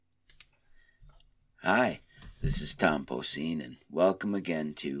Hi, this is Tom Poseen, and welcome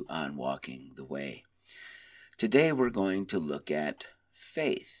again to On Walking the Way. Today we're going to look at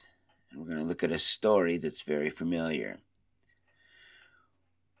faith, and we're going to look at a story that's very familiar.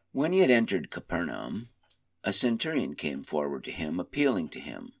 When he had entered Capernaum, a centurion came forward to him, appealing to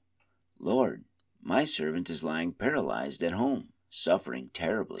him, "Lord, my servant is lying paralyzed at home, suffering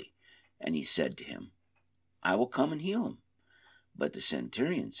terribly." And he said to him, "I will come and heal him." But the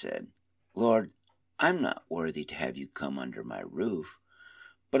centurion said, "Lord, I'm not worthy to have you come under my roof,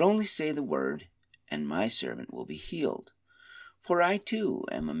 but only say the word, and my servant will be healed. For I too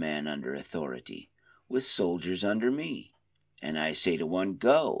am a man under authority, with soldiers under me. And I say to one,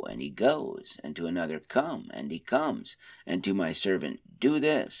 'Go,' and he goes, and to another, 'Come,' and he comes, and to my servant, 'Do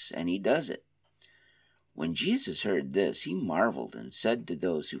this,' and he does it." When Jesus heard this, he marveled and said to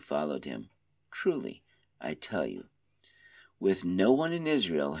those who followed him, "Truly, I tell you, with no one in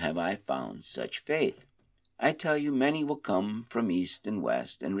Israel have I found such faith. I tell you, many will come from east and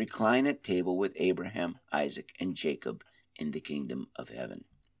west and recline at table with Abraham, Isaac, and Jacob in the kingdom of heaven."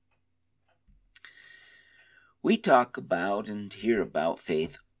 We talk about and hear about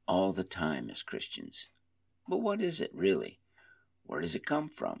faith all the time as Christians. But what is it really? Where does it come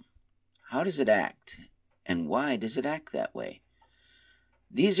from? How does it act? And why does it act that way?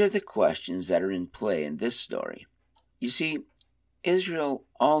 These are the questions that are in play in this story. You see, Israel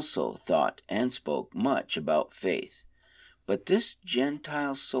also thought and spoke much about faith, but this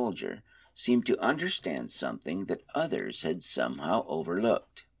Gentile soldier seemed to understand something that others had somehow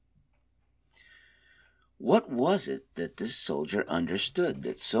overlooked. What was it that this soldier understood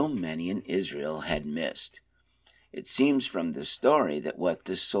that so many in Israel had missed? It seems from the story that what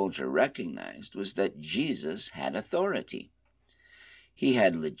this soldier recognized was that Jesus had authority. He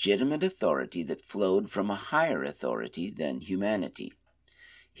had legitimate authority that flowed from a higher authority than humanity.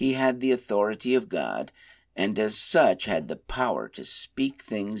 He had the authority of God, and as such had the power to speak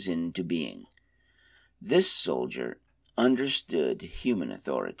things into being. This soldier understood human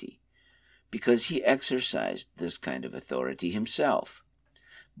authority because he exercised this kind of authority himself.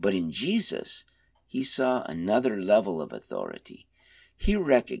 But in Jesus, he saw another level of authority. He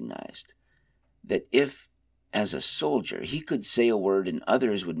recognized that if as a soldier, he could say a word and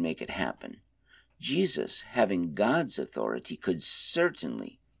others would make it happen. Jesus, having God's authority, could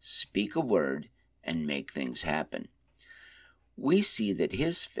certainly speak a word and make things happen. We see that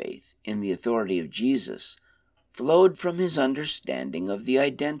his faith in the authority of Jesus flowed from his understanding of the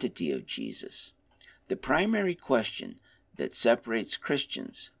identity of Jesus. The primary question that separates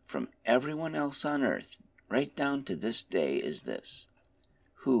Christians from everyone else on earth, right down to this day, is this: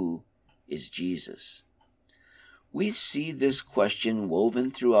 who is Jesus? We see this question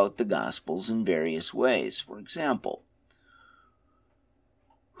woven throughout the Gospels in various ways. For example,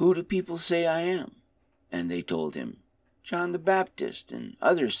 "Who do people say I am?" And they told him, "John the Baptist," and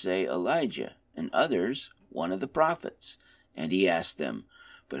others say Elijah, and others, one of the prophets. And he asked them,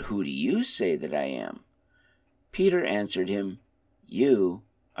 "But who do you say that I am?" Peter answered him, "You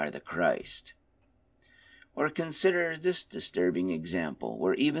are the Christ." Or consider this disturbing example,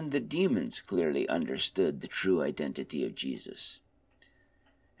 where even the demons clearly understood the true identity of Jesus.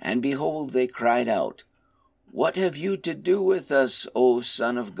 "And behold, they cried out, 'What have you to do with us, O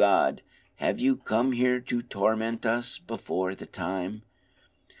Son of God? Have you come here to torment us before the time?'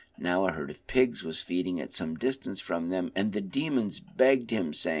 Now a herd of pigs was feeding at some distance from them, and the demons begged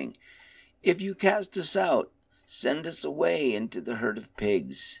him, saying, 'If you cast us out, send us away into the herd of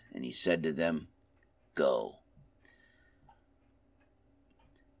pigs.' And he said to them, 'Go.'"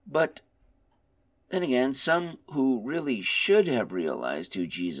 But then again, some who really should have realized who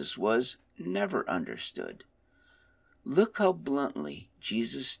Jesus was never understood. Look how bluntly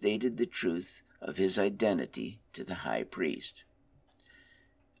Jesus stated the truth of his identity to the high priest.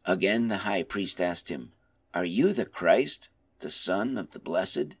 Again, the high priest asked him, "Are you the Christ, the Son of the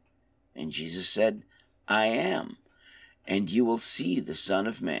Blessed?" And Jesus said, "I am. And you will see the Son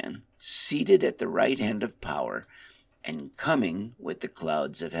of Man seated at the right hand of power and coming with the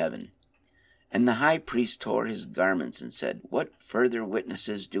clouds of heaven." And the high priest tore his garments and said, "What further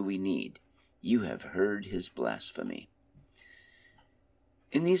witnesses do we need? You have heard his blasphemy."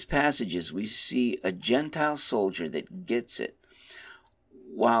 In these passages, we see a Gentile soldier that gets it,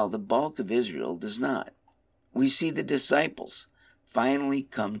 while the bulk of Israel does not. We see the disciples finally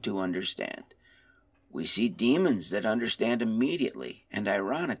come to understand. We see demons that understand immediately, and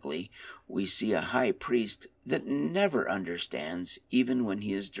ironically, we see a high priest that never understands even when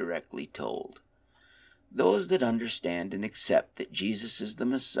he is directly told. Those that understand and accept that Jesus is the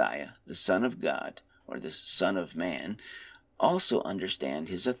Messiah, the Son of God, or the Son of Man, also understand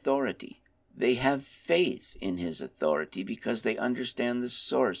his authority. They have faith in his authority because they understand the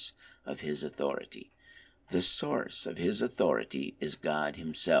source of his authority. The source of his authority is God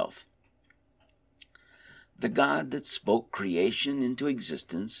himself. The God that spoke creation into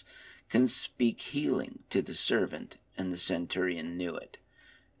existence can speak healing to the servant, and the centurion knew it.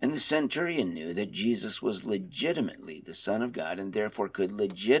 And the centurion knew that Jesus was legitimately the Son of God and therefore could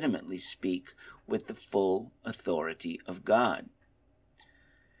legitimately speak with the full authority of God.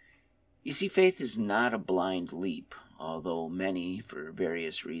 You see, faith is not a blind leap, although many, for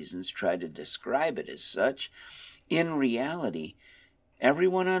various reasons, try to describe it as such. In reality,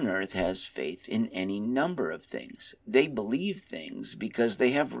 everyone on earth has faith in any number of things. They believe things because they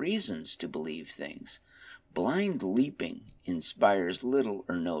have reasons to believe things. Blind leaping inspires little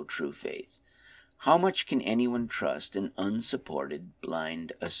or no true faith. How much can anyone trust an unsupported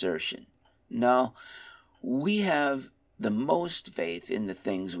blind assertion? No, we have the most faith in the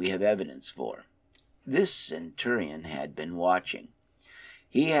things we have evidence for. This centurion had been watching.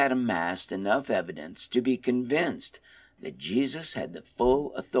 He had amassed enough evidence to be convinced that Jesus had the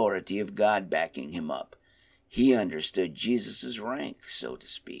full authority of God backing him up. He understood Jesus' rank, so to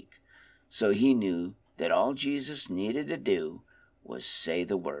speak. So he knew that all Jesus needed to do was say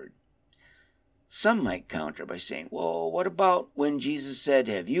the word. Some might counter by saying, well, what about when Jesus said,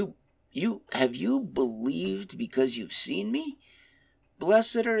 have you believed because you've seen me?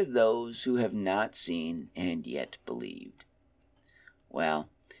 Blessed are those who have not seen and yet believed. Well,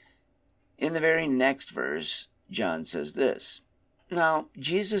 in the very next verse, John says this, Now,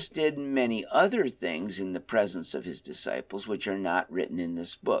 Jesus did many other things in the presence of his disciples which are not written in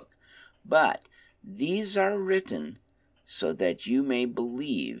this book, but these are written so that you may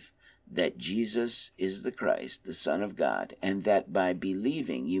believe that Jesus is the Christ, the Son of God, and that by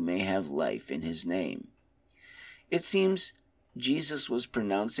believing you may have life in his name. It seems Jesus was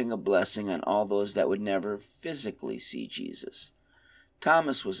pronouncing a blessing on all those that would never physically see Jesus.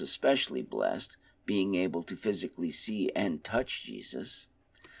 Thomas was especially blessed, being able to physically see and touch Jesus.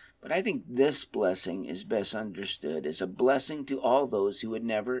 But I think this blessing is best understood as a blessing to all those who would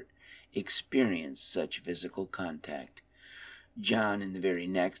never experience such physical contact. John, in the very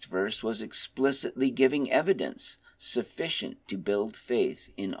next verse, was explicitly giving evidence sufficient to build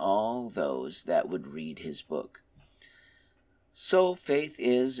faith in all those that would read his book. So faith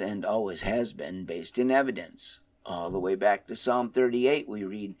is and always has been based in evidence. All the way back to Psalm 38, we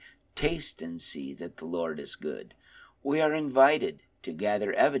read, Taste and see that the Lord is good. We are invited to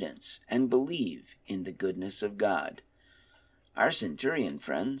gather evidence and believe in the goodness of God. Our centurion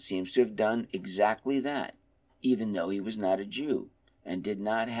friend seems to have done exactly that, even though he was not a Jew and did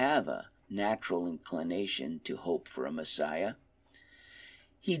not have a natural inclination to hope for a Messiah.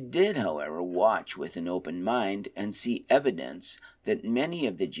 He did, however, watch with an open mind and see evidence that many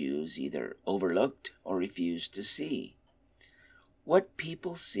of the Jews either overlooked or refused to see. What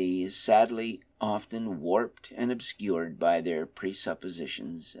people see is sadly often warped and obscured by their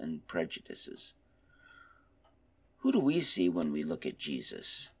presuppositions and prejudices. Who do we see when we look at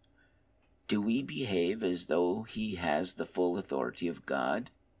Jesus? Do we behave as though he has the full authority of God?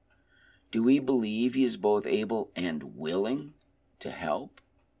 Do we believe he is both able and willing to help?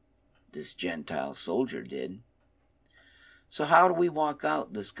 This Gentile soldier did. So how do we walk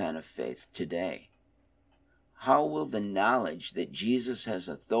out this kind of faith today? How will the knowledge that Jesus has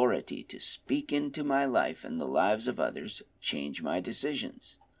authority to speak into my life and the lives of others change my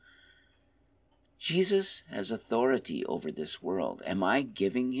decisions? Jesus has authority over this world. Am I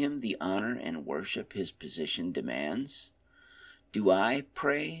giving him the honor and worship his position demands? Do I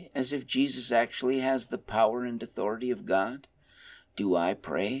pray as if Jesus actually has the power and authority of God? Do I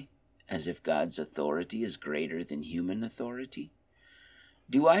pray as if God's authority is greater than human authority?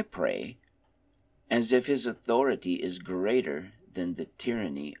 Do I pray as if his authority is greater than the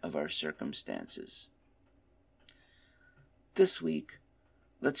tyranny of our circumstances? This week,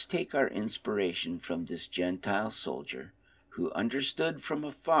 let's take our inspiration from this Gentile soldier who understood from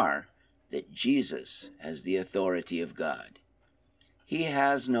afar that Jesus has the authority of God. He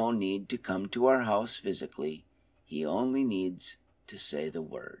has no need to come to our house physically. He only needs to say the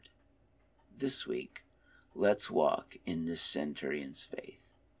word. This week, let's walk in this centurion's faith.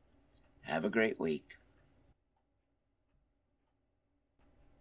 Have a great week.